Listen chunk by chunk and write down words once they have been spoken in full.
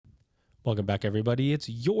Welcome back, everybody. It's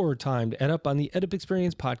your time to ed up on the EdUp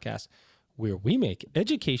Experience podcast, where we make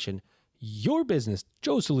education your business.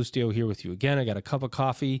 Joe Salustio here with you again. I got a cup of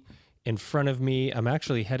coffee in front of me. I'm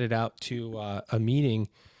actually headed out to a meeting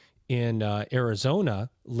in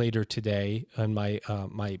Arizona later today, and my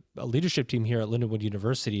leadership team here at Lindenwood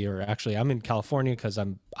University, or actually I'm in California because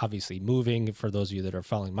I'm obviously moving. For those of you that are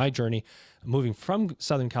following my journey, I'm moving from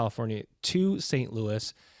Southern California to St.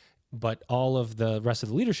 Louis, but all of the rest of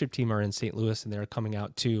the leadership team are in St. Louis, and they're coming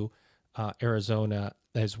out to Arizona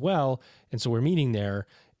as well. And so we're meeting there,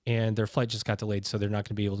 and their flight just got delayed, so they're not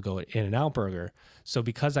going to be able to go to In-N-Out Burger. So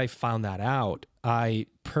because I found that out, I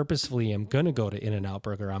purposefully am going to go to In-N-Out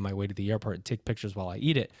Burger on my way to the airport and take pictures while I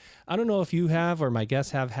eat it. I don't know if you have or my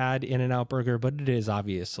guests have had In-N-Out Burger, but it is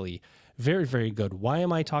obviously very, very good. Why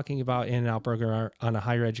am I talking about In-N-Out Burger on a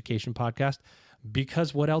higher education podcast?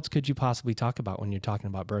 Because what else could you possibly talk about when you're talking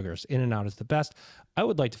about burgers? In-N-Out is the best. I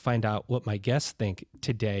would like to find out what my guests think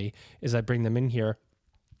today as I bring them in here.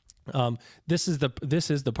 This is the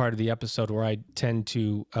part of the episode where I tend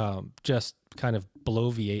to just kind of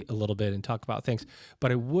bloviate a little bit and talk about things.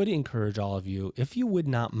 But I would encourage all of you, if you would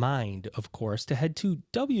not mind, of course, to head to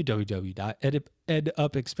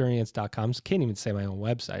www.edupexperience.com. Can't even say my own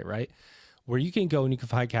website, right? Where you can go and you can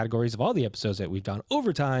find categories of all the episodes that we've done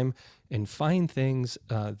over time and find things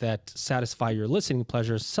that satisfy your listening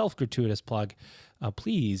pleasures. Self-gratuitous plug.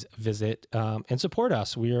 Please visit and support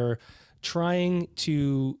us. We are trying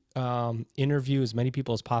to interview as many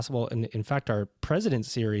people as possible. And in fact, our president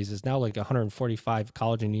series is now like 145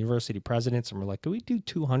 college and university presidents. And we're like, can we do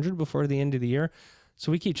 200 before the end of the year? So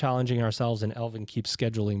we keep challenging ourselves, and Elvin keeps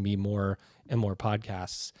scheduling me more and more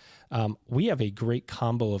podcasts. We have a great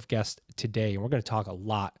combo of guests today, and we're going to talk a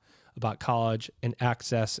lot about college and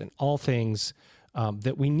access and all things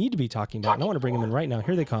that we need to be talking about. And I want to bring them in right now.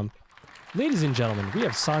 Here they come. Ladies and gentlemen, we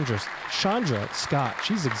have Chandra Scott.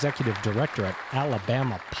 She's executive director at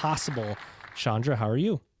Alabama Possible. Chandra, how are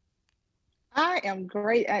you? I am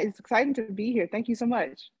great. It's exciting to be here. Thank you so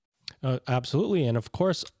much. Absolutely. And of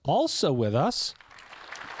course, also with us,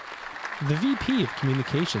 the VP of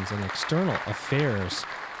Communications and External Affairs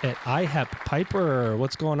at IHEP, Piper.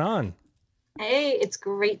 What's going on? Hey, it's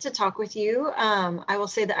great to talk with you. I will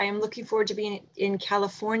say that I am looking forward to being in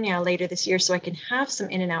California later this year so I can have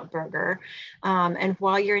some In-N-Out Burger. And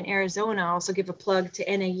while you're in Arizona, I'll also give a plug to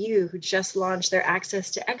NAU, who just launched their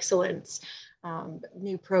Access to Excellence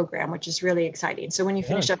new program, which is really exciting. So when you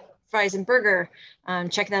finish up Fries and Burger,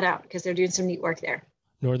 check that out because they're doing some neat work there.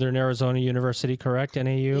 Northern Arizona University, correct?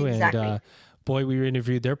 NAU. Exactly. And boy, we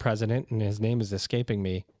interviewed their president, and his name is escaping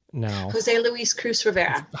me now. Jose Luis Cruz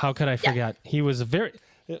Rivera. How could I forget? Yeah. He was a very,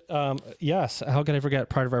 yes. How could I forget?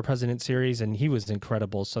 Part of our president series, and he was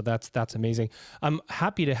incredible. So that's amazing. I'm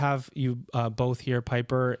happy to have you both here,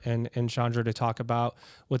 Piper and Chandra, to talk about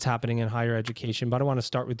what's happening in higher education. But I want to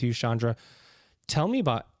start with you, Chandra. Tell me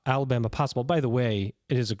about Alabama Possible. By the way,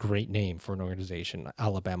 it is a great name for an organization,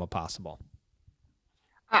 Alabama Possible.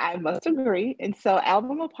 I must agree. And so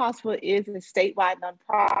Alabama Possible is a statewide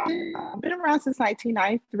nonprofit. Been around since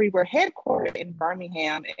 1993. We're headquartered in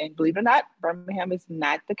Birmingham. And believe it or not, Birmingham is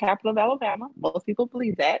not the capital of Alabama. Most people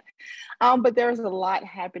believe that. But there's a lot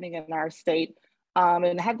happening in our state.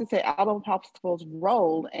 And I have to say, Alabama Possible's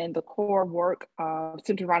role and the core work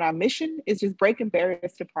centered around our mission is just breaking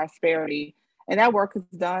barriers to prosperity. And that work is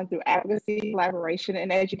done through advocacy, collaboration,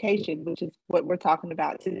 and education, which is what we're talking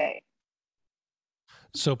about today.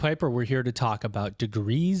 So, Piper, we're here to talk about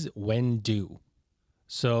degrees when due.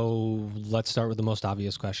 So let's start with the most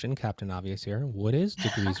obvious question, Captain Obvious here. What is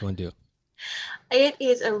degrees when due? It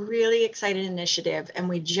is a really exciting initiative, and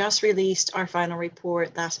we just released our final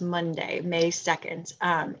report last Monday, May 2nd.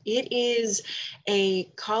 It is a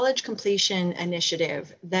college completion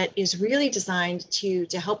initiative that is really designed to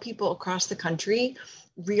help people across the country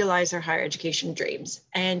realize their higher education dreams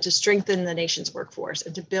and to strengthen the nation's workforce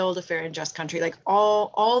and to build a fair and just country, like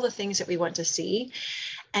all the things that we want to see.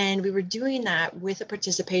 And we were doing that with the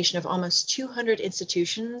participation of almost 200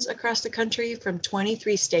 institutions across the country from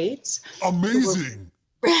 23 states. Amazing.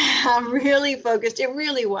 Really focused, it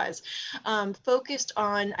really was, focused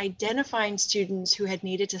on identifying students who had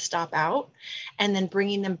needed to stop out and then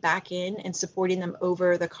bringing them back in and supporting them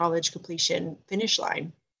over the college completion finish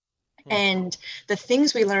line. And the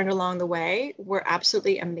things we learned along the way were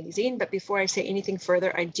absolutely amazing. But before I say anything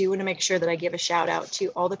further, I do want to make sure that I give a shout out to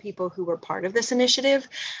all the people who were part of this initiative.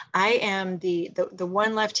 I am the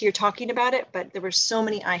one left here talking about it, but there were so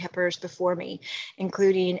many IHEPers before me,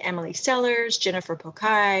 including Emily Sellers, Jennifer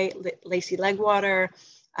Pokai, Lacey Legwater,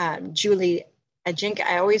 Julie Ajink.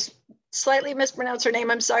 I always slightly mispronounce her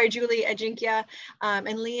name. I'm sorry, Julie Ajinkia, and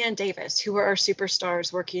Leanne Davis, who were our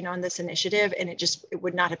superstars working on this initiative. And it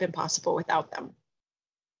would not have been possible without them.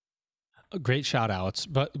 Great shout outs.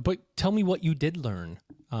 But tell me what you did learn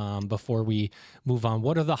before we move on.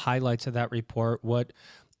 What are the highlights of that report?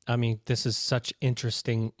 This is such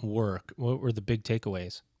interesting work. What were the big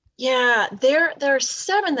takeaways? Yeah, there are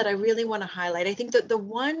 7 that I really want to highlight. I think that the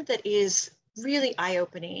one that is really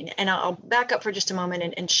eye-opening, and I'll back up for just a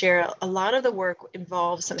moment and share a lot of the work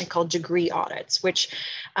involves something called degree audits, which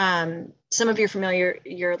some of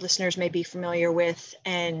your listeners may be familiar with,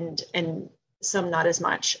 and some not as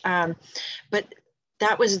much. But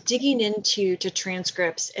that was digging into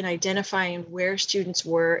transcripts and identifying where students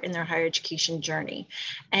were in their higher education journey.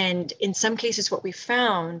 And in some cases, what we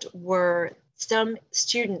found were some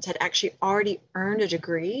students had actually already earned a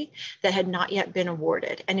degree that had not yet been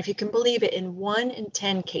awarded. And if you can believe it, in 1 in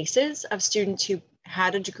 10 cases of students who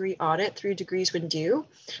had a degree audit through Degrees When Due,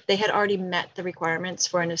 they had already met the requirements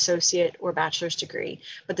for an associate or bachelor's degree,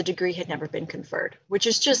 but the degree had never been conferred, which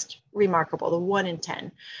is just remarkable, the 1 in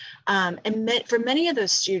 10. And for many of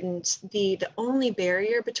those students, the only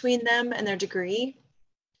barrier between them and their degree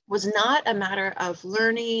was not a matter of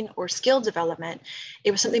learning or skill development.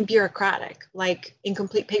 It was something bureaucratic, like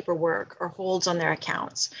incomplete paperwork or holds on their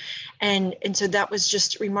accounts. And so that was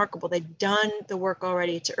just remarkable. They'd done the work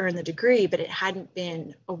already to earn the degree, but it hadn't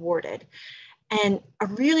been awarded. And a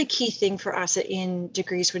really key thing for us in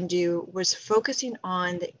Degrees When Due was focusing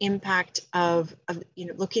on the impact of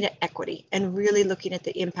looking at equity and really looking at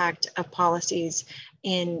the impact of policies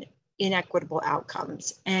in inequitable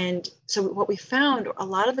outcomes. And so what we found, a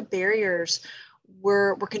lot of the barriers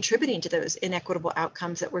were contributing to those inequitable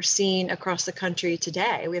outcomes that we're seeing across the country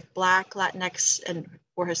today. We have Black, Latinx,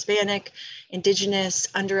 or Hispanic, Indigenous,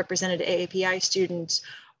 underrepresented AAPI students,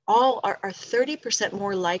 all are 30%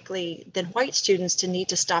 more likely than white students to need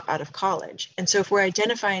to stop out of college. And so if we're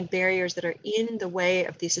identifying barriers that are in the way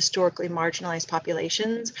of these historically marginalized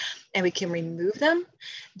populations and we can remove them,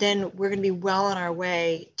 then we're going to be well on our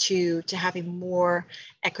way to having more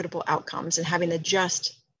equitable outcomes and having the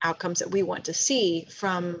just outcomes that we want to see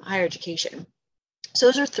from higher education. So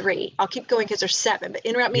those are 3. I'll keep going because there's 7, but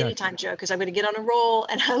interrupt me anytime, Joe, because I'm going to get on a roll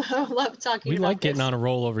and I love talking about this. We like getting on a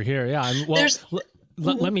roll over here. Yeah.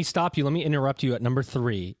 Let me stop you. Let me interrupt you at number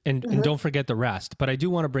 3 and don't forget the rest. But I do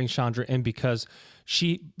want to bring Chandra in because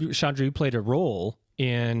Chandra, you played a role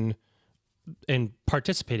in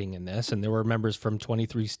participating in this, and there were members from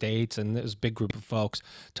 23 states and it was a big group of folks.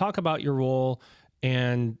 Talk about your role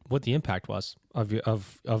and what the impact was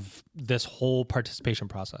of this whole participation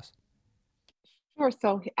process. Sure.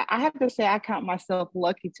 So I have to say, I count myself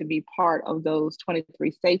lucky to be part of those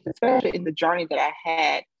 23 states, especially in the journey that I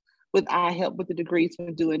had with IHEP, with the Degrees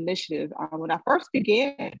When Due initiative. When I first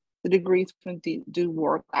began the Degrees When Due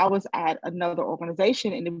work, I was at another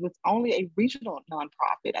organization and it was only a regional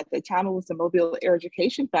nonprofit. At the time, it was the Mobile Air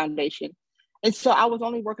Education Foundation. And so I was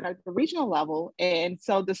only working at the regional level. And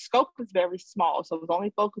so the scope was very small. So it was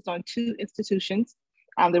only focused on 2 institutions.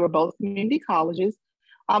 They were both community colleges.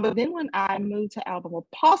 But then when I moved to Alabama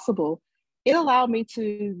Possible, it allowed me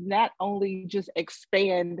to not only just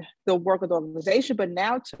expand the work of the organization, but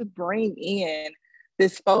now to bring in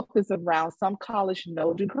this focus around some college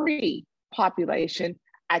no degree population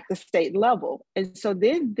at the state level. And so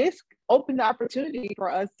then this opened the opportunity for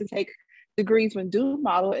us to take Degrees When Due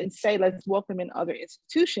model and say, let's welcome in other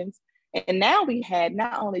institutions. And now we had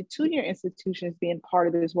not only 2-year institutions being part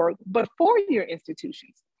of this work, but 4-year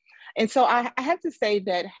institutions. And so I have to say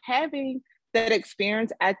that having that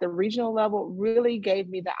experience at the regional level really gave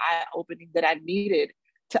me the eye opening that I needed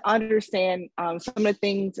to understand some of the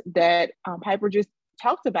things that Piper just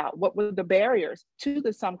talked about. What were the barriers to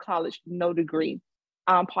the some college no degree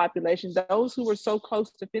population? Those who were so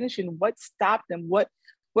close to finishing, what stopped them? What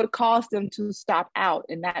caused them to stop out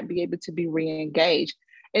and not be able to be re-engaged?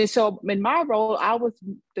 And so in my role,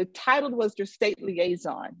 the title was your state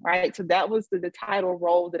liaison, right? So that was the title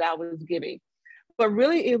role that I was giving. But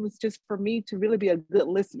really, it was just for me to really be a good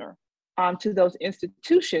listener to those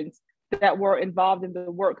institutions that were involved in the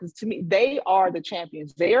work. Because to me, they are the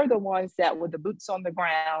champions. They are the ones that were the boots on the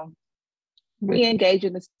ground,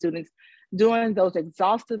 re-engaging the students, doing those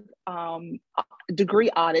exhaustive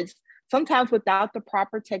degree audits, sometimes without the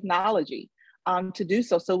proper technology to do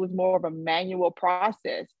so. So it was more of a manual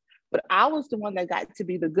process. But I was the one that got to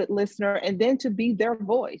be the good listener and then to be their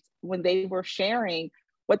voice when they were sharing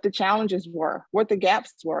what the challenges were, what the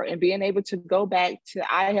gaps were, and being able to go back to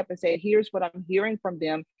IHEP and say, here's what I'm hearing from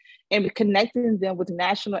them, and connecting them with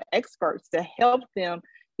national experts to help them,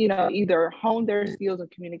 either hone their skills of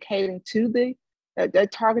communicating to the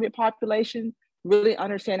that targeted population, really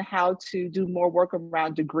understand how to do more work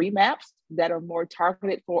around degree maps that are more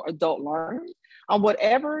targeted for adult learners.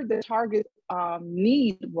 Whatever the target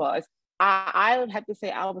need was, I would have to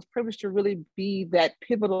say I was privileged to really be that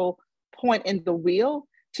pivotal point in the wheel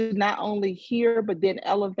to not only hear, but then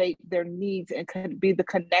elevate their needs and could be the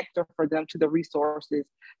connector for them to the resources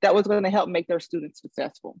that was going to help make their students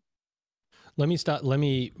successful.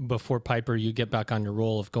 Before Piper, you get back on your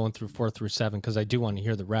role of going through 4 through 7, because I do want to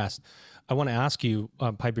hear the rest. I want to ask you,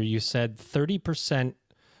 Piper, you said 30%,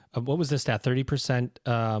 what was the stat?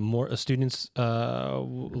 30% more students,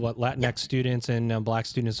 Latinx students and Black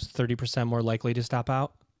students, 30% more likely to stop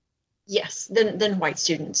out? Yes, than white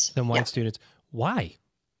students. Than white students. Why?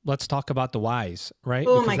 Let's talk about the whys, right?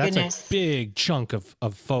 Oh, because my that's goodness. A big chunk of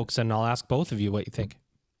folks, and I'll ask both of you what you think.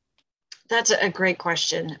 That's a great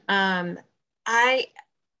question.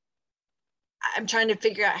 I'm trying to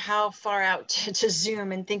figure out how far out to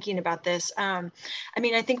zoom in thinking about this. I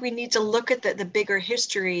mean, I think we need to look at the bigger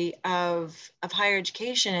history of higher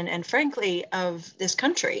education and frankly, of this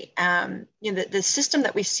country. The system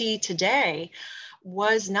that we see today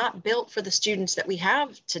was not built for the students that we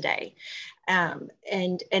have today.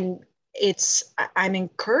 And I'm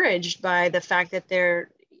encouraged by the fact that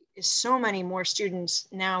there is so many more students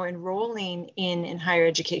now enrolling in higher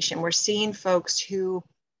education. We're seeing folks who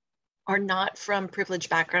are not from privileged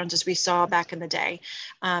backgrounds, as we saw back in the day,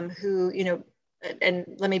 who, and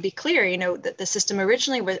let me be clear, that the system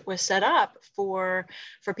originally was set up for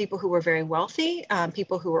people who were very wealthy,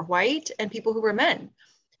 people who were white, and people who were men.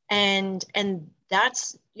 And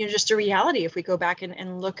that's just a reality if we go back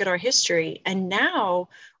and look at our history. And now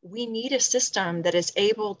we need a system that is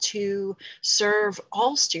able to serve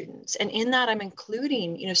all students. And in that, I'm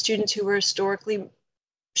including, students who were historically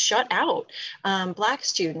shut out, Black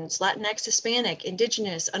students, Latinx, Hispanic,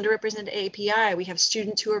 Indigenous, underrepresented API. We have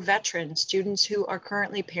students who are veterans, students who are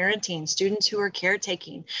currently parenting, students who are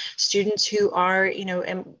caretaking, students who are,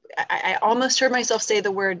 and I almost heard myself say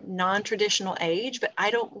the word non-traditional age, but I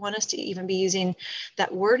don't want us to even be using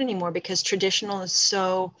that word anymore because traditional is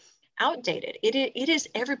so outdated. It is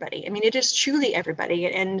everybody. I mean, it is truly everybody.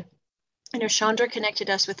 And Chandra connected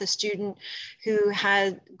us with a student who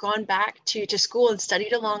had gone back to school and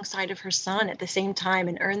studied alongside of her son at the same time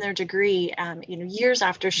and earned their degree, years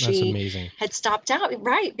after she had stopped out,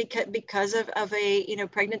 right? Because of a,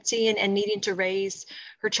 pregnancy and needing to raise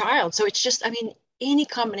her child. So it's just, I mean, any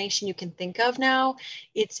combination you can think of now,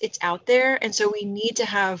 it's out there. And so we need to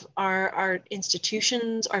have our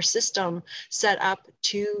institutions, our system set up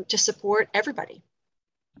to support everybody.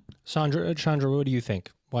 Chandra, what do you think?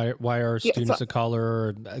 Why are students of color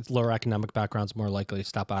or lower economic backgrounds more likely to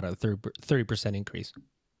stop out at a 30% increase?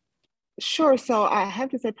 Sure. So I have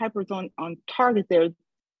to say Piper's on target there.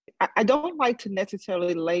 I don't like to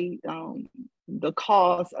necessarily lay the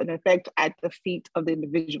cause and effect at the feet of the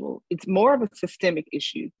individual. It's more of a systemic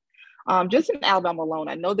issue. Just in Alabama alone,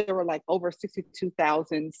 I know there were like over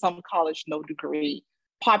 62,000, some college, no degree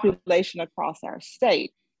population across our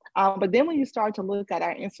state. But then when you start to look at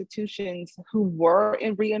our institutions who were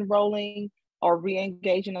in re-enrolling or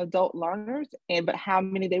re-engaging adult learners, but how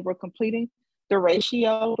many they were completing, the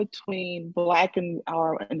ratio between Black and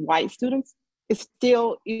white students is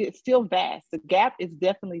still vast. The gap is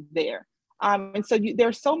definitely there. And so there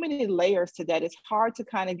are so many layers to that. It's hard to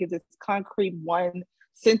kind of give this concrete one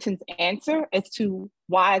sentence answer as to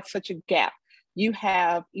why it's such a gap. You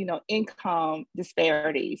have, income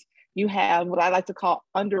disparities. You have what I like to call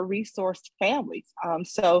under-resourced families.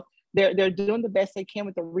 So they're doing the best they can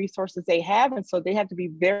with the resources they have. And so they have to be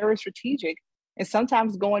very strategic. And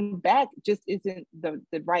sometimes going back just isn't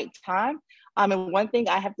the right time. And one thing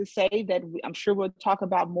I have to say that I'm sure we'll talk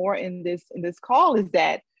about more in this call is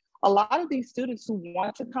that a lot of these students who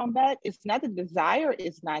want to come back, it's not the desire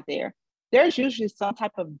is not there. There's usually some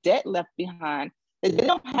type of debt left behind that they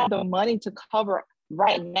don't have the money to cover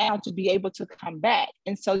right now to be able to come back.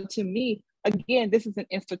 And so to me, again, this is an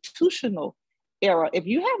institutional era. If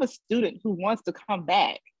you have a student who wants to come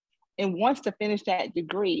back and wants to finish that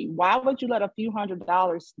degree, why would you let a few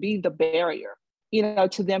 $100s be the barrier,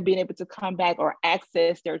 to them being able to come back or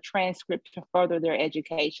access their transcript to further their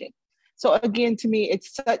education? So again, to me,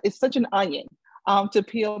 it's such an onion to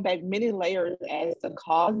peel back many layers as the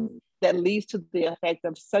cause that leads to the effect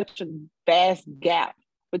of such a vast gap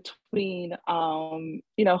between,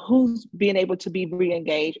 who's being able to be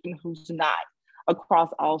re-engaged and who's not across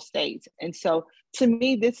all states. And so to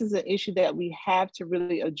me, this is an issue that we have to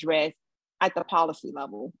really address at the policy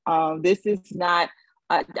level. This is not,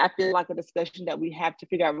 I feel like a discussion that we have to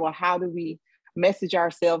figure out, well, how do we message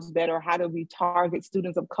ourselves better? How do we target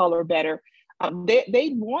students of color better?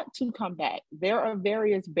 they want to come back. There are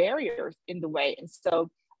various barriers in the way. And so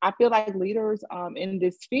I feel like leaders in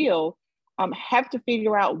this field have to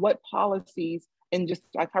figure out what policies, and just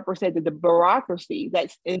like Harper said, the bureaucracy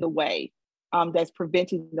that's in the way, that's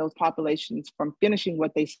preventing those populations from finishing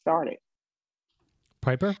what they started.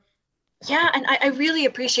 Piper? Yeah, and I really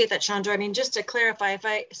appreciate that, Chandra. I mean, just to clarify, if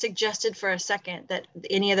I suggested for a second that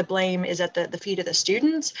any of the blame is at the feet of the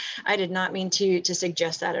students, I did not mean to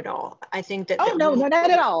suggest that at all. I think that— no, not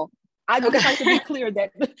at all. I just Okay. like to be clear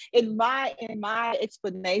that in my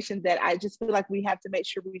explanation, that I just feel like we have to make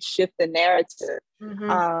sure we shift the narrative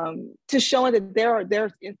to showing that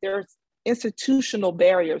there's institutional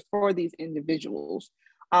barriers for these individuals.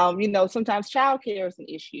 Sometimes childcare is an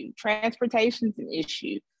issue, transportation is an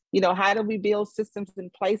issue. How do we build systems in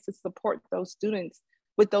place to support those students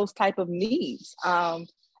with those type of needs? When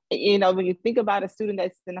you think about a student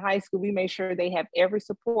that's in high school, we make sure they have every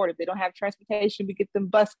support. If they don't have transportation, we get them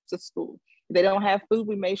bused to school. If they don't have food,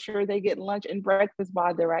 we make sure they get lunch and breakfast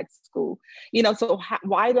while they're at school.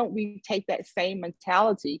 Why don't we take that same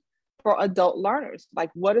mentality for adult learners?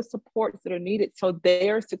 Like, what are supports that are needed so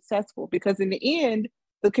they're successful? Because in the end,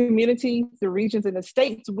 the communities, the regions, and the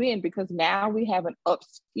states win, because now we have an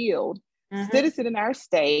upskilled citizen in our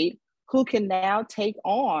state who can now take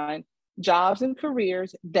on jobs and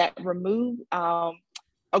careers that remove, to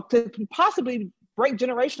possibly break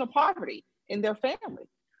generational poverty in their family.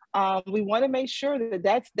 We want to make sure that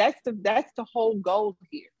that's the whole goal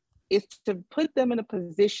here, is to put them in a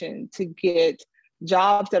position to get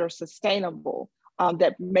jobs that are sustainable,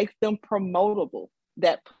 that make them promotable,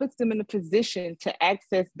 that puts them in a position to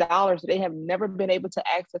access dollars they have never been able to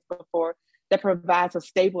access before, that provides a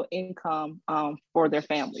stable income for their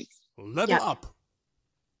families. Level up.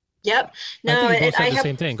 Yep. No, I think you both said the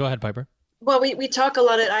same thing. Go ahead, Piper. Well, we talk a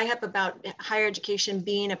lot at IHEP about higher education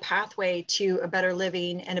being a pathway to a better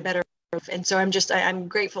living and a better life. And so I'm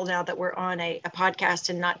grateful now that we're on a podcast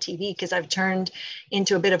and not TV, because I've turned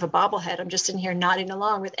into a bit of a bobblehead. I'm just in here nodding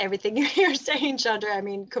along with everything you're saying, Chandra. I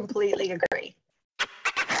mean, completely agree.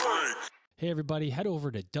 Hey, everybody, head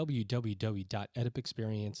over to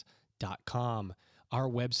www.edupexperience.com, our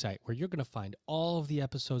website, where you're going to find all of the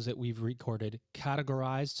episodes that we've recorded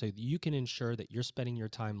categorized so that you can ensure that you're spending your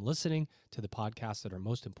time listening to the podcasts that are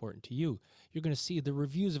most important to you. You're going to see the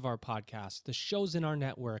reviews of our podcasts, the shows in our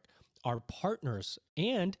network, our partners,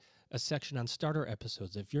 and a section on starter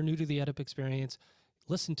episodes. If you're new to the EDUP experience,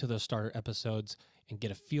 listen to those starter episodes and get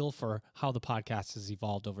a feel for how the podcast has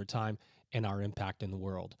evolved over time and our impact in the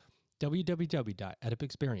world.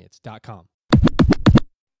 www.edupexperience.com.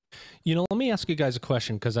 Let me ask you guys a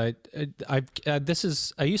question, because I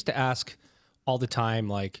used to ask all the time,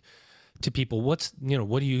 like, to people, what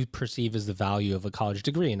do you perceive as the value of a college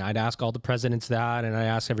degree? And I'd ask all the presidents that, and I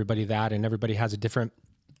ask everybody that, and everybody has a different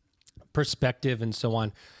perspective and so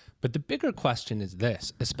on. But the bigger question is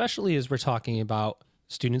this, especially as we're talking about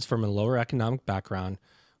students from a lower economic background.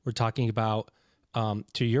 We're talking about,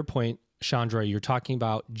 to your point, Chandra, you're talking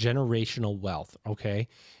about generational wealth, okay?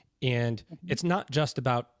 And it's not just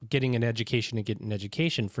about getting an education to get an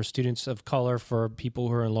education. For students of color, for people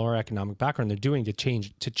who are in lower economic background, they're doing to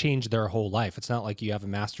change their whole life. It's not like you have a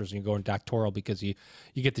master's and you go in doctoral because you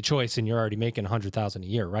get the choice and you're already making $100,000 a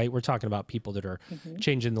year, right? We're talking about people that are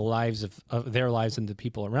changing the lives of their lives and the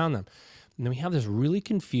people around them. And then we have this really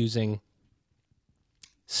confusing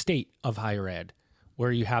state of higher ed,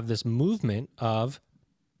 where you have this movement of,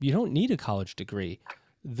 you don't need a college degree.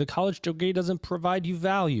 The college degree doesn't provide you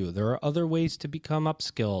value. There are other ways to become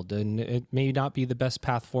upskilled, and it may not be the best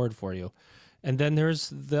path forward for you. And then there's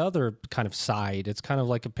the other kind of side. It's kind of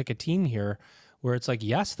like pick a team here, where it's like,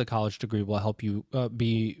 yes, the college degree will help you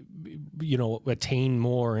attain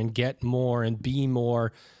more and get more and be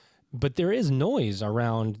more. But there is noise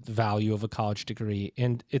around the value of a college degree.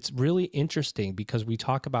 And it's really interesting because we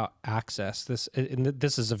talk about access. This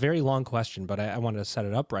is a very long question, but I wanted to set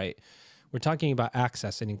it up right. We're talking about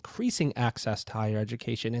access and increasing access to higher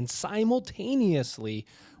education. And simultaneously,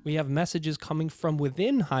 we have messages coming from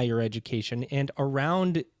within higher education and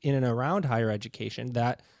around higher education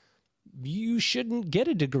that you shouldn't get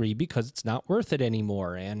a degree because it's not worth it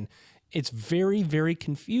anymore. And it's very, very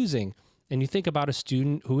confusing. And you think about a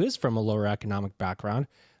student who is from a lower economic background,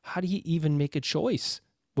 how do you even make a choice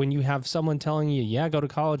when you have someone telling you, yeah, go to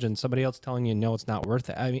college, and somebody else telling you, no, it's not worth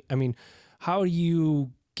it? I mean, how do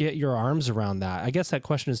you get your arms around that? I guess that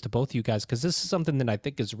question is to both of you guys, because this is something that I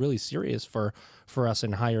think is really serious for us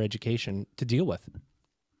in higher education to deal with.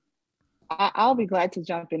 I'll be glad to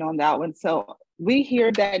jump in on that one. So we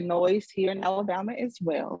hear that noise here in Alabama as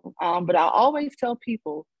well. But I always tell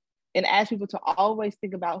people, and ask people to always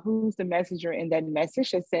think about who's the messenger in that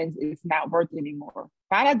message that says it's not worth it anymore.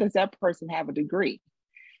 Find out, does that person have a degree?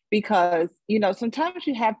 Because, sometimes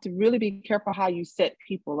you have to really be careful how you set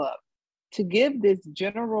people up to give this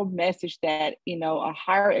general message that, a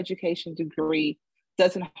higher education degree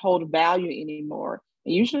doesn't hold value anymore.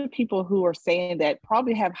 And usually people who are saying that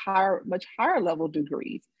probably have much higher level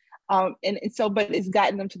degrees. But it's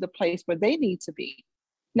gotten them to the place where they need to be.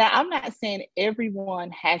 Now, I'm not saying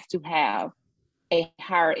everyone has to have a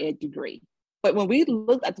higher ed degree, but when we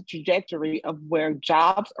look at the trajectory of where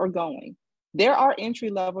jobs are going, there are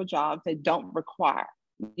entry-level jobs that don't require.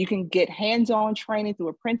 You can get hands-on training through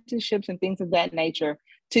apprenticeships and things of that nature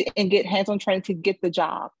and get hands-on training to get the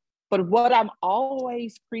job. But what I'm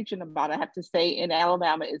always preaching about, I have to say, in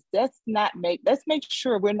Alabama is let's make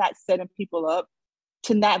sure we're not setting people up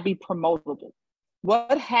to not be promotable.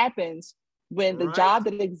 What happens when the job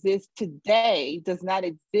that exists today does not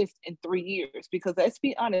exist in 3 years? Because let's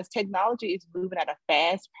be honest, technology is moving at a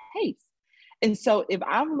fast pace. And so if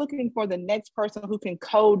I'm looking for the next person who can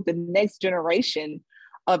code the next generation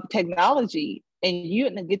of technology, and you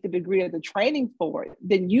didn't get the degree of the training for it,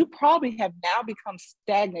 then you probably have now become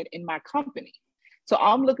stagnant in my company. So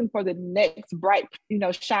I'm looking for the next bright,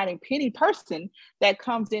 shining penny person that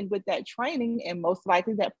comes in with that training. And most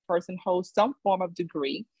likely that person holds some form of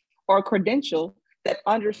degree or credential that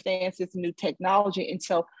understands this new technology. And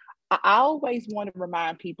so I always want to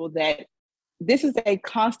remind people that this is a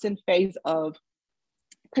constant phase of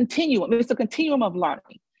continuum. It's a continuum of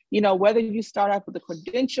learning. Whether you start off with a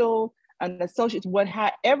credential, an associate,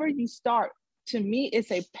 however you start, to me,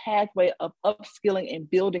 it's a pathway of upskilling and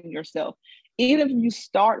building yourself. Even if you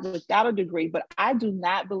start without a degree, but I do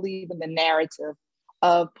not believe in the narrative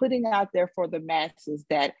of putting out there for the masses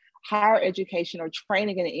that higher education or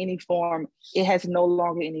training in any form, it has no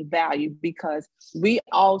longer any value, because we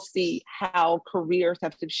all see how careers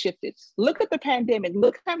have shifted. Look at the pandemic.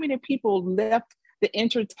 Look how many people left the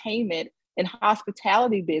entertainment and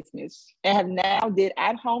hospitality business and have now did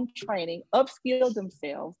at-home training, upskilled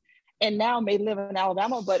themselves, and now may live in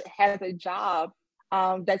Alabama, but has a job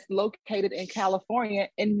that's located in California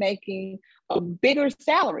and making a bigger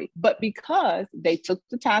salary. But because they took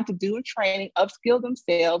the time to do a training, upskill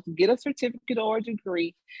themselves, get a certificate or a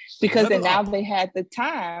degree, because then now they had the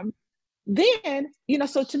time, then,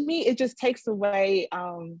 so to me, it just takes away,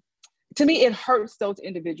 to me, it hurts those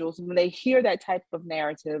individuals when they hear that type of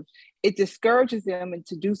narrative. It discourages them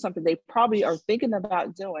to do something they probably are thinking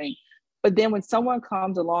about doing. But then when someone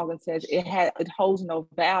comes along and says it holds no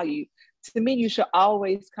value, to me, you should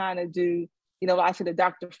always kind of do, I said the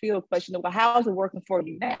Dr. Phil question, well, how is it working for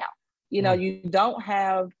you now? You don't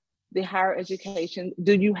have the higher education.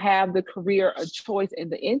 Do you have the career, a choice,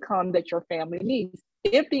 and the income that your family needs?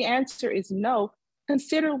 If the answer is no,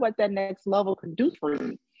 consider what that next level could do for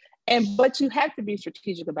you. But you have to be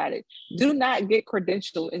strategic about it. Do not get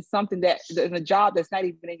credentialed in something in a job that's not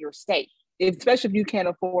even in your state, especially if you can't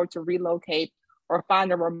afford to relocate or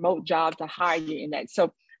find a remote job to hire you in that.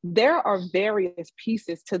 So there are various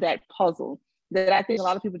pieces to that puzzle that I think a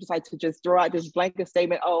lot of people just like to just throw out this blanket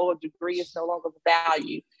statement, oh, a degree is no longer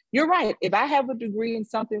value. You're right. If I have a degree in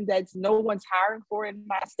something that's no one's hiring for in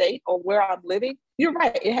my state or where I'm living, you're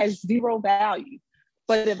right. It has zero value.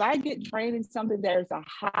 But if I get trained in something there's a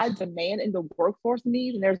high demand in the workforce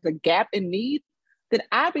need and there's a gap in need, then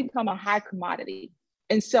I become a high commodity.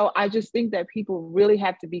 And so I just think that people really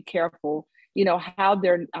have to be careful, how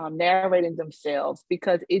they're narrating themselves,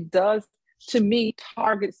 because it does, to me,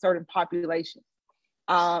 target certain populations.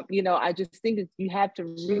 I just think that you have to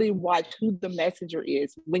really watch who the messenger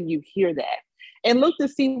is when you hear that, and look to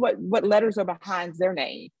see what letters are behind their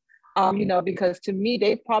name. Because to me,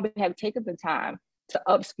 they probably have taken the time to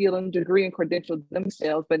upskill and degree and credential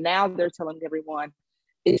themselves, but now they're telling everyone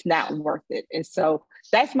it's not worth it. And so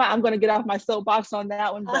I'm going to get off my soapbox on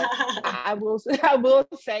that one, but I will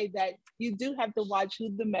say that you do have to watch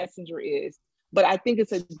who the messenger is. But I think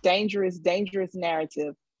it's a dangerous, dangerous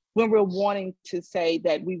narrative when we're wanting to say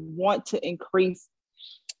that we want to increase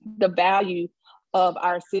the value of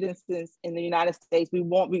our citizens in the United States.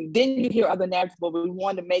 Then you hear other narratives, but we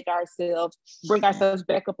want to bring ourselves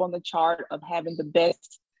back up on the chart of having the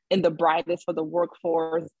best and the brightest for the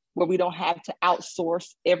workforce, where we don't have to outsource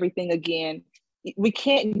everything again. We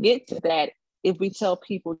can't get to that if we tell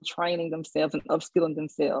people training themselves and upskilling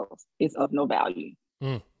themselves is of no value.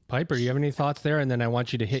 Piper, you have any thoughts there? And then I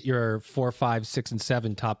want you to hit your 4, 5, 6, and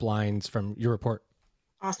 7 top lines from your report.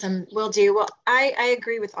 Awesome. Will do. Well, I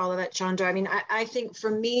agree with all of that, Chandra. I mean, I think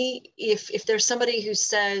for me, if there's somebody who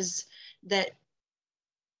says that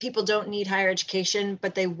people don't need higher education,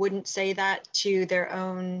 but they wouldn't say that to their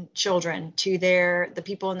own children, to the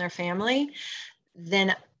people in their family,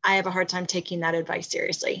 then I have a hard time taking that advice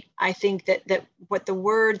seriously. I think that what the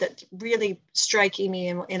word that's really striking me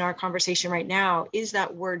in our conversation right now is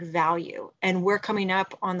that word value. And we're coming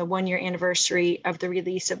up on the 1-year anniversary of the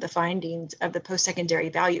release of the findings of the Post-Secondary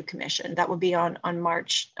Value Commission. That will be on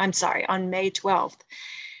May 12th.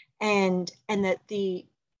 And that the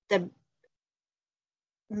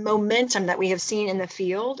momentum that we have seen in the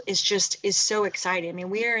field is so exciting. I mean,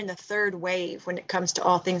 we are in the third wave when it comes to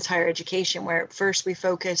all things higher education, where at first we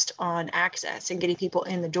focused on access and getting people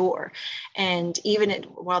in the door. And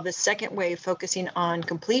while the second wave focusing on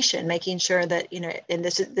completion, making sure that, and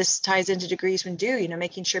this ties into degrees when due,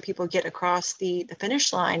 making sure people get across the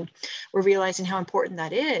finish line, we're realizing how important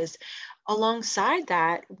that is. Alongside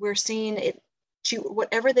that, we're seeing it, to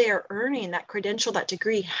whatever they are earning, that credential, that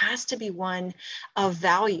degree has to be one of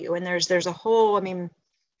value. And there's a whole,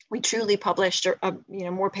 we truly published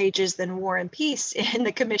more pages than War and Peace in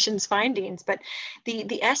the commission's findings, but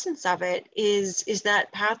the essence of it is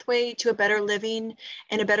that pathway to a better living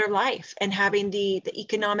and a better life, and having the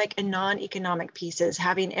economic and non-economic pieces,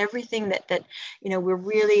 having everything that we're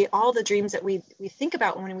really, all the dreams that we think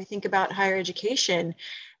about when we think about higher education.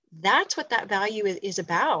 That's what that value is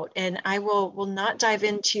about. And I will not dive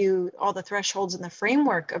into all the thresholds and the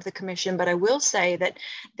framework of the commission, but I will say that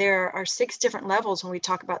there are 6 different levels when we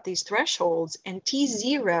talk about these thresholds. And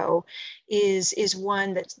T0 is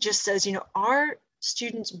one that just says, are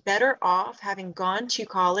students better off having gone to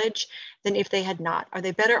college than if they had not? Are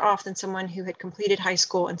they better off than someone who had completed high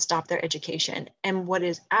school and stopped their education? And what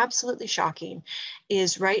is absolutely shocking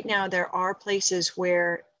is right now there are places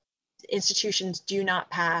where institutions do not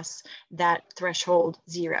pass that threshold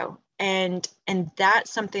 0. And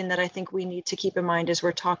that's something that I think we need to keep in mind as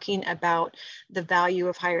we're talking about the value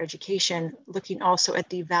of higher education, looking also at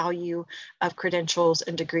the value of credentials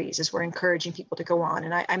and degrees as we're encouraging people to go on.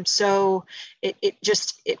 And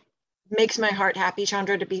it makes my heart happy,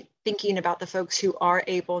 Chandra, to be thinking about the folks who are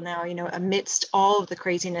able now, amidst all of the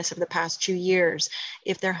craziness of the past 2 years,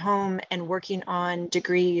 if they're home and working on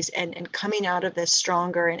degrees and coming out of this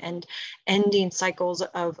stronger and ending cycles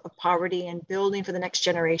of poverty and building for the next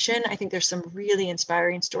generation. I think there's some really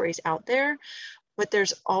inspiring stories out there, but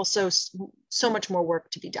there's also so much more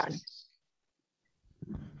work to be done.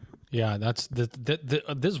 Yeah, that's this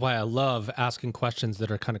is why I love asking questions that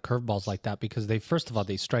are kind of curveballs like that, because first of all,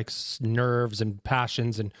 they strike nerves and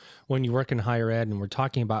passions. And when you work in higher ed and we're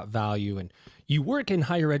talking about value, and you work in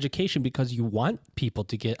higher education because you want people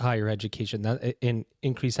to get higher education and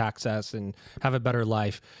increase access and have a better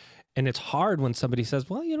life. And it's hard when somebody says,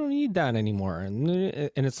 well, you don't need that anymore. And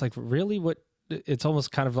it's like, really, what? It's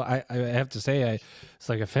almost kind of, I have to say, it's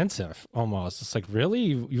like offensive almost. It's like, really,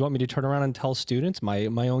 you want me to turn around and tell students, my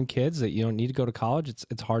own kids, that you don't need to go to college?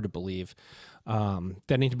 It's hard to believe that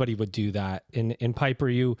anybody would do that. And Piper,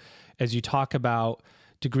 as you talk about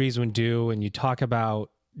degrees when due, and you talk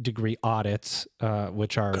about degree audits,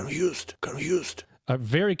 which are confused,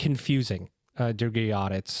 very confusing degree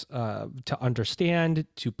audits to understand,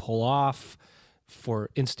 to pull off, for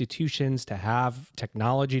institutions to have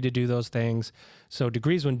technology to do those things. So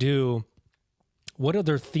degrees when due, what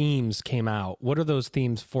other themes came out? What are those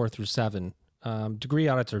themes 4 through 7? Degree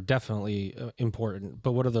audits are definitely important,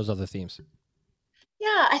 but what are those other themes?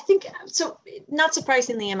 Yeah, I think so. Not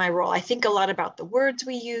surprisingly, in my role, I think a lot about the words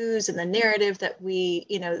we use and the narrative that we,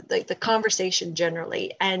 the conversation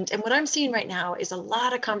generally. And what I'm seeing right now is a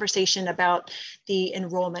lot of conversation about the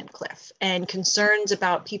enrollment cliff and concerns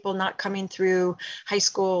about people not coming through high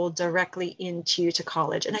school directly into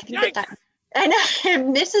college. And I think that and it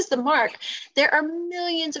misses the mark. There are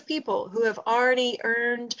millions of people who have already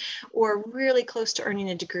earned or really close to earning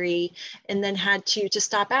a degree and then had to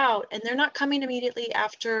stop out, and they're not coming immediately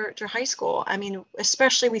after high school. I mean,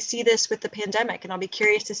 especially we see this with the pandemic, and I'll be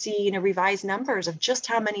curious to see, revised numbers of just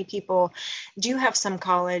how many people do have some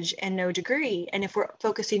college and no degree. And if we're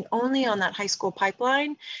focusing only on that high school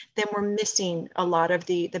pipeline, then we're missing a lot of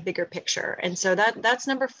the bigger picture. And so that's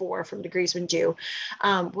number 4 from degrees when due.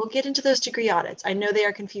 We'll get into those degree audits. I know they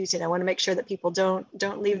are confusing. I want to make sure that people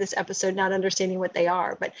don't leave this episode not understanding what they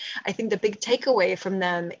are. But I think the big takeaway from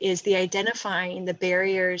them is the identifying the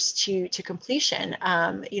barriers to completion.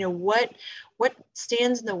 What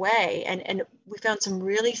stands in the way? And we found some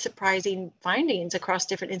really surprising findings across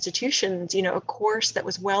different institutions. A course that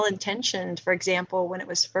was well-intentioned, for example, when it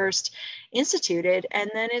was first instituted, and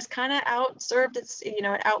then is kind of outlived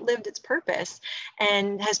its purpose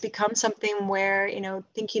and has become something where,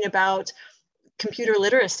 thinking about computer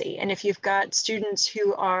literacy. And if you've got students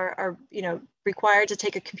who are required to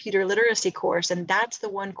take a computer literacy course, and that's the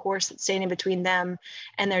one course that's standing between them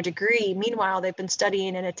and their degree. Meanwhile, they've been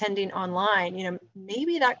studying and attending online.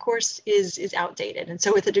 Maybe that course is outdated. And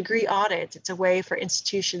so with a degree audit, it's a way for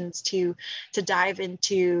institutions to dive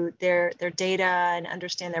into their data and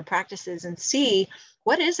understand their practices and see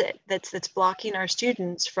what is it that's blocking our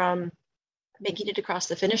students from making it across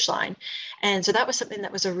the finish line. And so that was something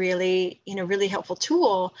that was a really, really helpful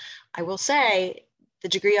tool. I will say the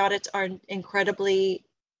degree audits are incredibly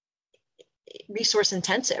resource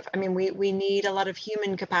intensive. I mean, we need a lot of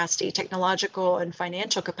human capacity, technological and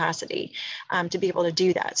financial capacity to be able to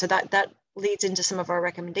do that. So that leads into some of our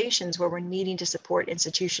recommendations where we're needing to support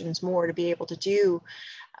institutions more to be able to do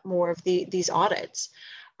more of these audits.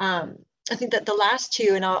 I think that the last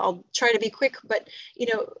two, and I'll try to be quick, but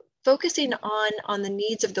focusing on the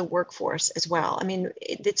needs of the workforce as well. I mean,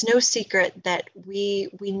 it's no secret that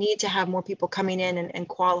we need to have more people coming in and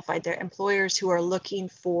qualified. They're employers who are looking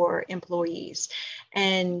for employees.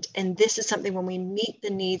 And this is something when we meet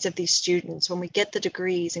the needs of these students, when we get the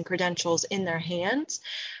degrees and credentials in their hands,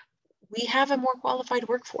 we have a more qualified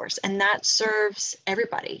workforce, and that serves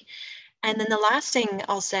everybody. And then the last thing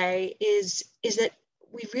I'll say is that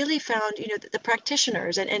we really found, the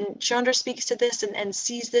practitioners, and Chandra speaks to this and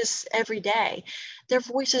sees this every day, their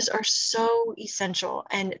voices are so essential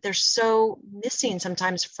and they're so missing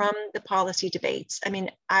sometimes from the policy debates. I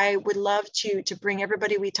mean, I would love to bring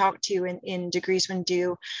everybody we talk to in Degrees When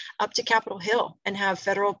Due up to Capitol Hill and have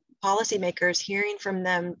federal policymakers hearing from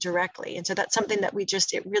them directly. And so that's something that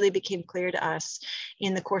it really became clear to us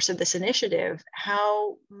in the course of this initiative,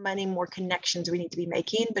 how many more connections we need to be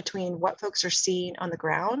making between what folks are seeing on the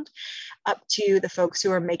ground up to the folks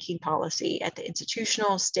who are making policy at the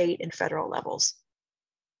institutional, state, and federal levels.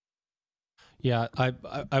 Yeah,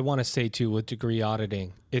 I want to say too, with degree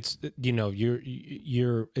auditing, it's it's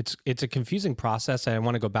a confusing process, and I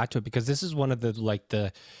want to go back to it because this is one of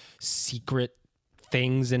the secret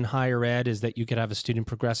things in higher ed, is that you could have a student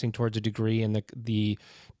progressing towards a degree, and the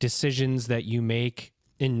decisions that you make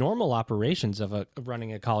in normal operations of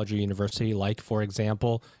running a college or university, like, for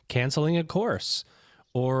example, canceling a course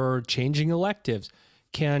or changing electives,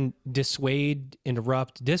 can disrupt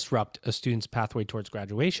a student's pathway towards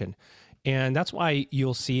graduation. And that's why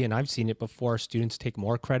you'll see, and I've seen it before, students take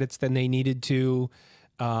more credits than they needed to,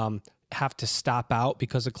 have to stop out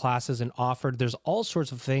because a class isn't offered. There's all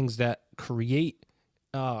sorts of things that create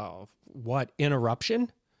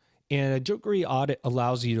interruption. And a degree audit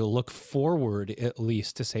allows you to look forward, at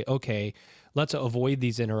least, to say, okay, let's avoid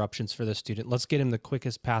these interruptions for the student. Let's get him the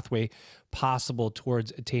quickest pathway possible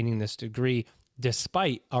towards attaining this degree,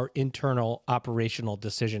 despite our internal operational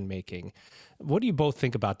decision making. What do you both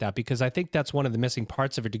think about that? Because I think that's one of the missing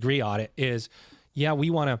parts of a degree audit is, yeah, we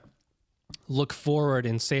want to look forward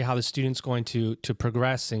and say how the student's going to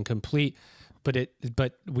progress and complete,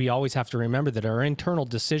 but we always have to remember that our internal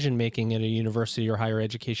decision making in a university or higher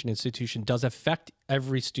education institution does affect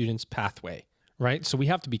every student's pathway, right? So we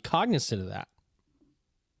have to be cognizant of that.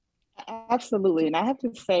 Absolutely. And I have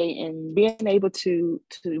to say, in being able to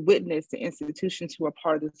witness the institutions who are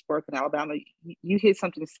part of this work in Alabama, you hit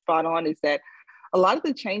something spot on, is that a lot of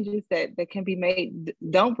the changes that can be made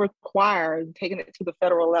don't require taking it to the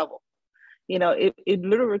federal level. It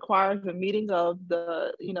literally requires a meeting of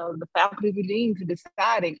the faculty, the deans, and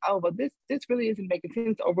deciding, oh, well, this really isn't making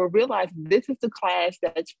sense, or we'll realize this is the class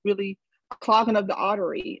that's really clogging up the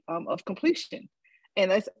artery of completion. And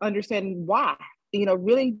that's understanding why,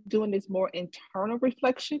 really doing this more internal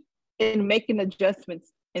reflection and making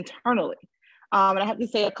adjustments internally. And I have to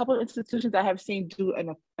say, a couple of institutions I have seen do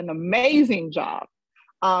an amazing job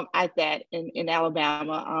at that in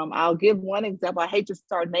Alabama. I'll give one example. I hate to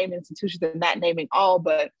start naming institutions and not naming all,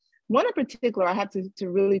 but one in particular I have to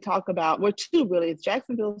really talk about, well, two really, it's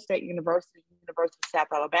Jacksonville State University, University of South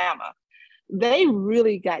Alabama. They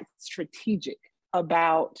really got strategic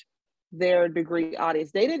about their degree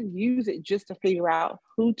audits. They didn't use it just to figure out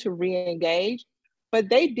who to re-engage, but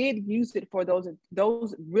they did use it for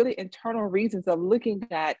those really internal reasons of looking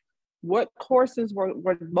at what courses were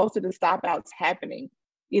most of the stop outs happening,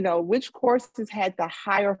 which courses had the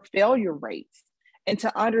higher failure rates, and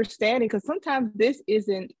to understanding, because sometimes this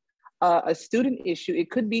isn't a student issue.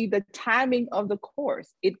 It could be the timing of the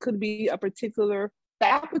course. It could be a particular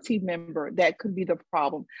faculty member that could be the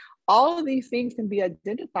problem. All of these things can be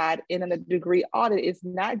identified in a degree audit. It's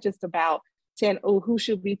not just about saying, oh, who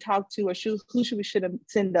should we talk to, or who should we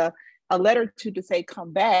send a letter to say,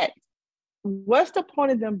 come back. What's the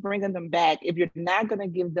point of them bringing them back if you're not going to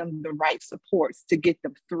give them the right supports to get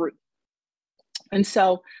them through? And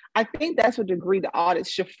so I think that's what degree the audit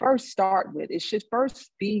should first start with. It should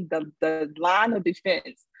first be the line of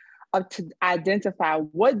defense of to identify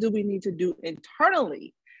what do we need to do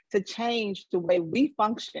internally to change the way we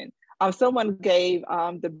function. Someone gave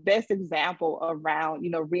the best example around,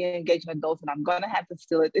 re-engaging adults, and I'm gonna have to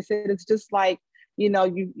steal it. They said it's just like,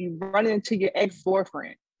 you run into your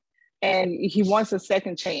ex-boyfriend and he wants a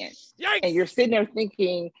second chance. Yikes! And you're sitting there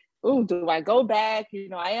thinking, oh, do I go back?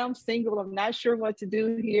 I am single. I'm not sure what to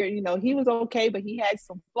do here. He was okay, but he had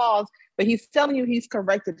some flaws, but he's telling you he's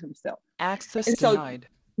corrected himself. Access and so denied.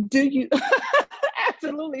 Do you?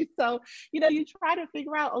 Absolutely. So, you try to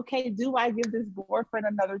figure out, okay, do I give this boyfriend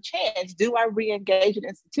another chance? Do I re-engage an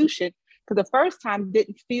institution? Because the first time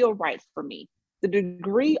didn't feel right for me. The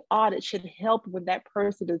degree audit should help when that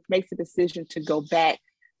person makes a decision to go back.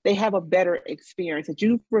 They have a better experience, that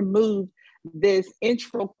you've removed this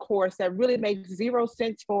intro course that really makes zero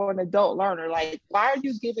sense for an adult learner. Like, why are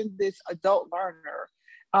you giving this adult learner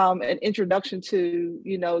an introduction to,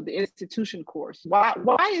 the institution course?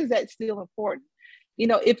 Why is that still important?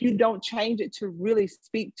 If you don't change it to really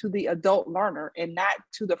speak to the adult learner and not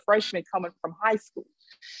to the freshman coming from high school.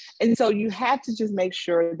 And so you have to just make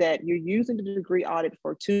sure that you're using the degree audit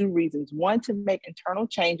for two reasons. One, to make internal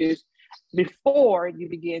changes before you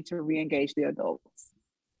begin to re-engage the adults.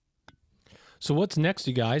 So what's next,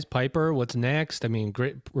 you guys? Piper, what's next? I mean,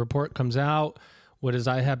 great report comes out. What is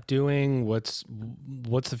IHEP doing? What's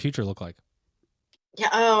the future look like? Yeah.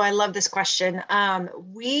 Oh, I love this question.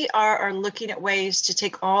 We are looking at ways to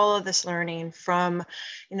take all of this learning from,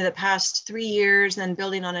 the past 3 years, and then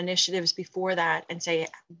building on initiatives before that, and say,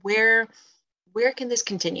 where can this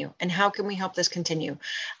continue, and how can we help this continue?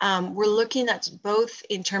 We're looking at both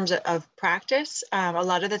in terms of practice. A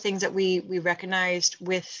lot of the things that we recognized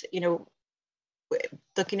with,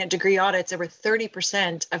 looking at degree audits, there were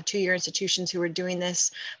 30% of two-year institutions who were doing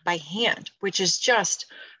this by hand, which is just,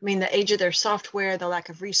 the age of their software, the lack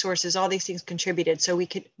of resources, all these things contributed. So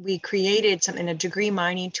we created a degree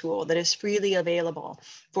mining tool that is freely available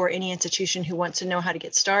for any institution who wants to know how to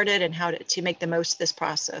get started and how to make the most of this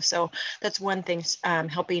process. So that's one thing,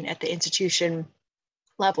 helping at the institution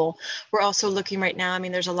level. We're also looking right now,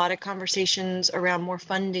 there's a lot of conversations around more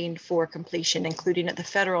funding for completion, including at the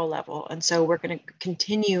federal level. And so we're going to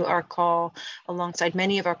continue our call alongside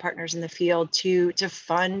many of our partners in the field to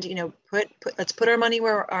fund, let's put our money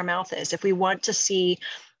where our mouth is. If we want to see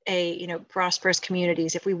prosperous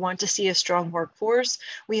communities, if we want to see a strong workforce,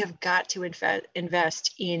 we have got to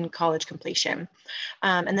invest in college completion.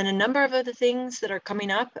 And then a number of other things that are coming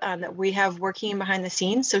up that we have working behind the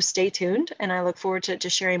scenes. So stay tuned, and I look forward to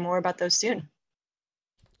sharing more about those soon.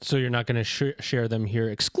 So you're not going to share them here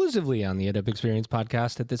exclusively on the IHEP Experience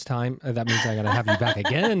podcast at this time? That means I got to have you back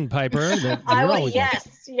again, Piper. I will,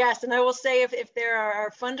 yes. And I will say, if there are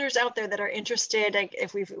funders out there that are interested,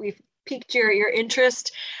 if we've piqued your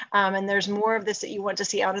interest, and there's more of this that you want to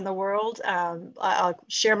see out in the world, I'll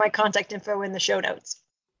share my contact info in the show notes.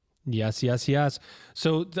 Yes.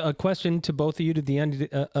 So a question to both of you to the end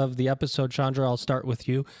of the episode. Chandra, I'll start with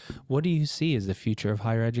you. What do you see as the future of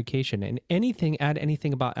higher education, and add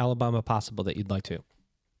anything about Alabama Possible that you'd like to?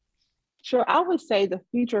 Sure. I would say the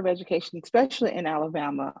future of education, especially in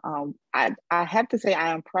Alabama, I have to say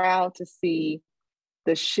I am proud to see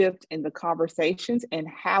the shift in the conversations and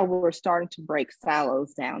how we're starting to break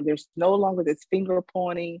silos down. There's no longer this finger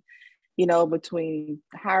pointing, between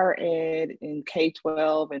higher ed and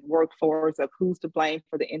K-12 and workforce of who's to blame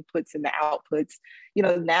for the inputs and the outputs.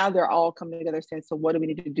 Now they're all coming together saying, so what do we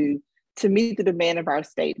need to do to meet the demand of our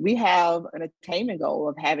state? We have an attainment goal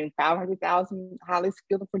of having 500,000 highly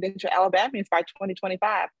skilled and credentialed Alabamians by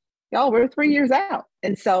 2025. Y'all, we're 3 years out.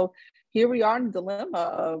 And so here we are in the dilemma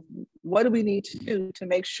of what do we need to do to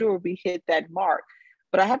make sure we hit that mark?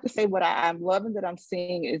 But I have to say, what I'm loving that I'm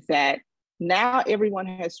seeing is that now everyone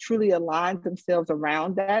has truly aligned themselves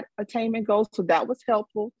around that attainment goal. So that was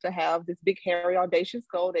helpful to have this big, hairy, audacious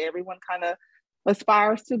goal that everyone kind of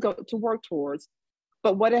aspires to work towards.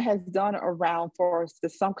 But what it has done around for the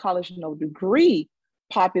some college no degree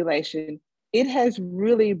population, it has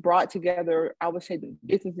really brought together, I would say, the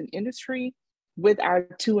business and industry with our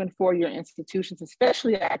 2 and 4 year institutions,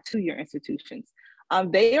 especially our 2-year institutions.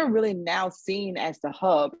 They are really now seen as the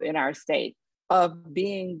hub in our state of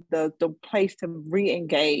being the place to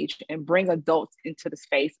re-engage and bring adults into the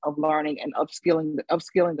space of learning and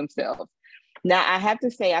upskilling themselves. Now, I have to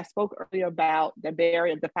say, I spoke earlier about the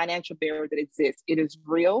barrier, the financial barrier that exists. It is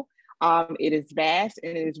real, it is vast,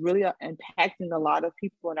 and it is really impacting a lot of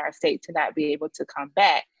people in our state to not be able to come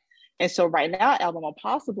back. And so right now, Alabama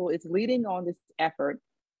Possible is leading on this effort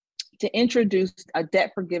to introduce a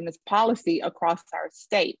debt forgiveness policy across our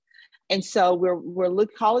state. And so we're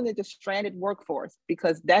calling it the stranded workforce,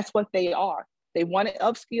 because that's what they are. They want to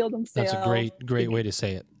upskill themselves. That's a great way to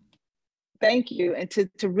say it. Thank you. And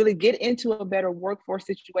to really get into a better workforce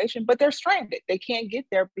situation, but they're stranded. They can't get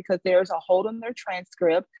there because there's a hold on their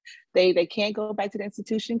transcript. They can't go back to the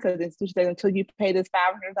institution, because the institution says, until you pay this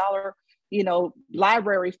 $500,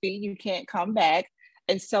 library fee, you can't come back.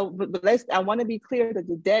 And so, but I want to be clear that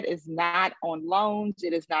the debt is not on loans.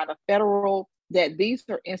 It is not a federal debt. These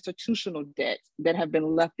are institutional debts that have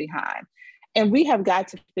been left behind. And we have got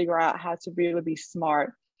to figure out how to really be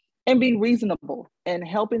smart and be reasonable and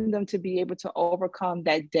helping them to be able to overcome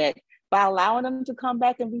that debt by allowing them to come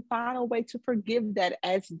back, and we find a way to forgive that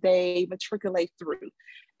as they matriculate through.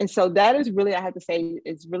 And so that is really, I have to say,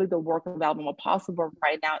 is really the work of Alabama Possible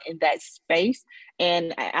right now in that space.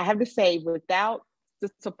 And I have to say, without the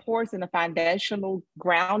supports and the foundational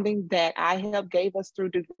grounding that IHEP gave us through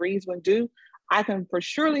Degrees When Due, I can for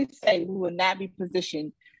surely say we will not be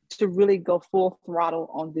positioned to really go full throttle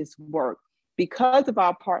on this work. Because of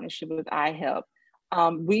our partnership with IHEP,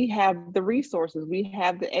 we have the resources, we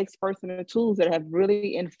have the experts and the tools that have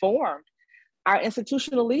really informed our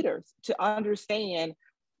institutional leaders to understand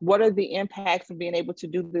what are the impacts of being able to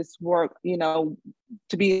do this work. To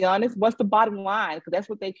be honest, what's the bottom line? Because that's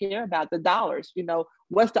what they care about, the dollars.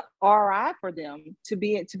 What's the ROI for them to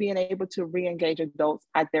being able to re-engage adults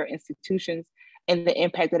at their institutions, and the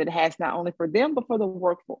impact that it has not only for them, but for the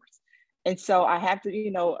workforce. And so I have to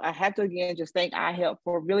again just thank IHEP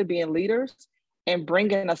for really being leaders and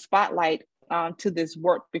bringing a spotlight to this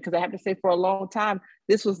work, because I have to say, for a long time,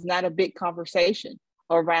 this was not a big conversation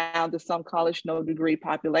around the some college no degree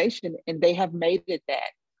population, and they have made it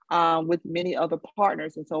that with many other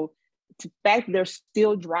partners. And so the fact that they're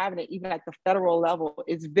still driving it even at the federal level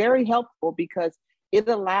is very helpful, because it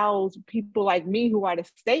allows people like me who are at the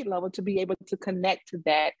state level to be able to connect to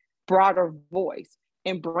that broader voice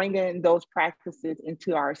and bring in those practices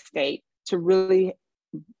into our state to really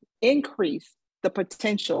increase the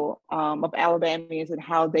potential of Alabamians and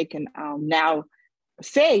how they can now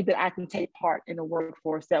say that I can take part in a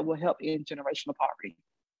workforce that will help end generational poverty.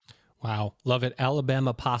 Wow. Love it.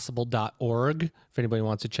 alabamapossible.org. If anybody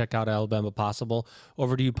wants to check out Alabama Possible.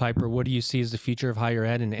 Over to you, Piper. What do you see as the future of higher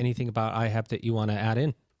ed, and anything about IHEP that you want to add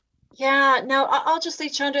in? Yeah, no, I'll just say,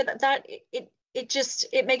 Chandra, that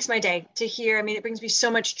it makes my day to hear. I mean, it brings me so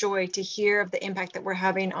much joy to hear of the impact that we're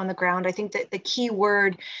having on the ground. I think that the key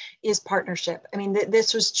word is partnership. I mean,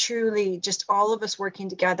 this was truly just all of us working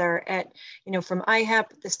together at, from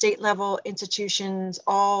IHEP, the state level, institutions,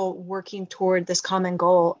 all working toward this common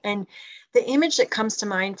goal. And the image that comes to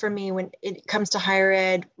mind for me when it comes to higher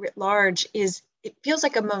ed writ large is, it feels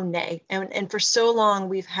like a Monet. And for so long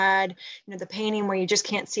we've had, the painting where you just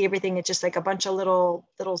can't see everything. It's just like a bunch of little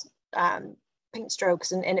paint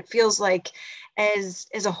strokes. And it feels like as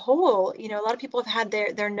a whole, a lot of people have had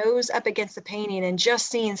their nose up against the painting and just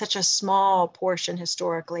seen such a small portion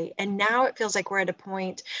historically. And now it feels like we're at a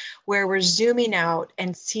point where we're zooming out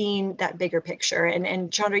and seeing that bigger picture.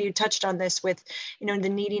 And Chandra, you touched on this with, the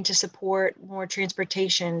needing to support more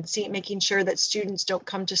transportation, making sure that students don't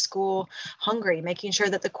come to school hungry, making sure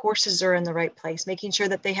that the courses are in the right place, making sure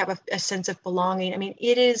that they have a sense of belonging. I mean,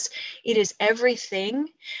 it is everything,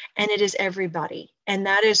 and it is everybody. And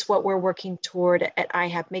that is what we're working toward at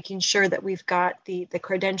IHEP, making sure that we've got the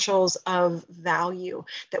credentials of value,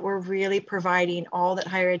 that we're really providing all that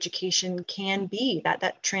higher education can be,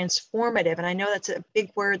 that transformative. And I know that's a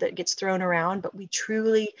big word that gets thrown around, but we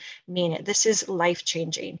truly mean it. This is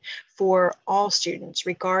life-changing for all students,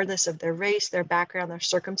 regardless of their race, their background, their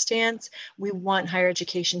circumstance. We want higher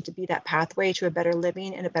education to be that pathway to a better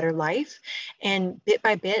living and a better life. And bit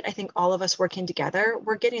by bit, I think all of us working together,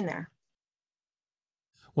 we're getting there.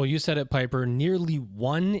 Well, you said it, Piper. Nearly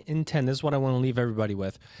 1 in 10, this is what I want to leave everybody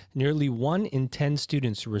with. Nearly 1 in 10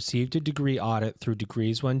 students who received a degree audit through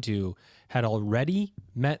Degrees When Due had already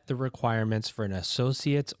met the requirements for an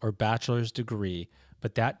associate's or bachelor's degree,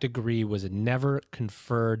 but that degree was never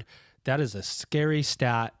conferred. That is a scary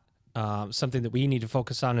stat. Something that we need to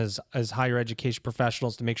focus on as higher education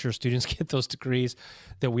professionals to make sure students get those degrees,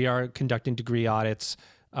 that we are conducting degree audits.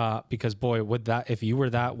 Because boy, if you were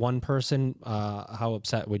that one person, how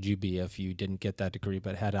upset would you be if you didn't get that degree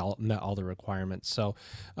but had met all the requirements? So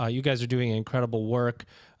you guys are doing incredible work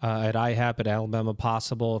at IHEP, at Alabama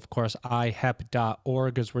Possible. Of course,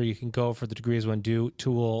 IHEP.org is where you can go for the Degrees When Due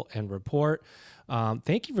tool and report.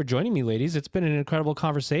 Thank you for joining me, ladies. It's been an incredible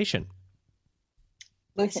conversation.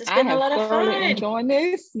 Listen, I have thoroughly enjoyed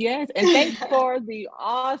this. Yes, and thanks for the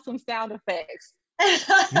awesome sound effects.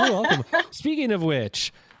 You're welcome. Speaking of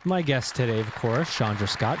which, My guest today, of course, Chandra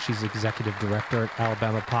Scott. She's Executive Director at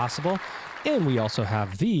Alabama Possible. And we also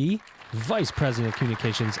have the Vice President of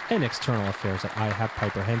Communications and External Affairs at IHEP,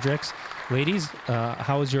 Piper Hendricks. Ladies,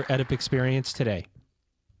 how was your EDIP experience today?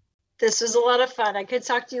 This was a lot of fun. I could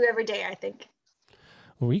talk to you every day, I think.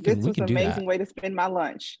 This was an amazing way to spend my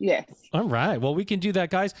lunch. Yes. All right. Well, we can do that,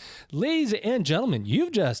 guys. Ladies and gentlemen,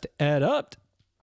 you've just EdUp'd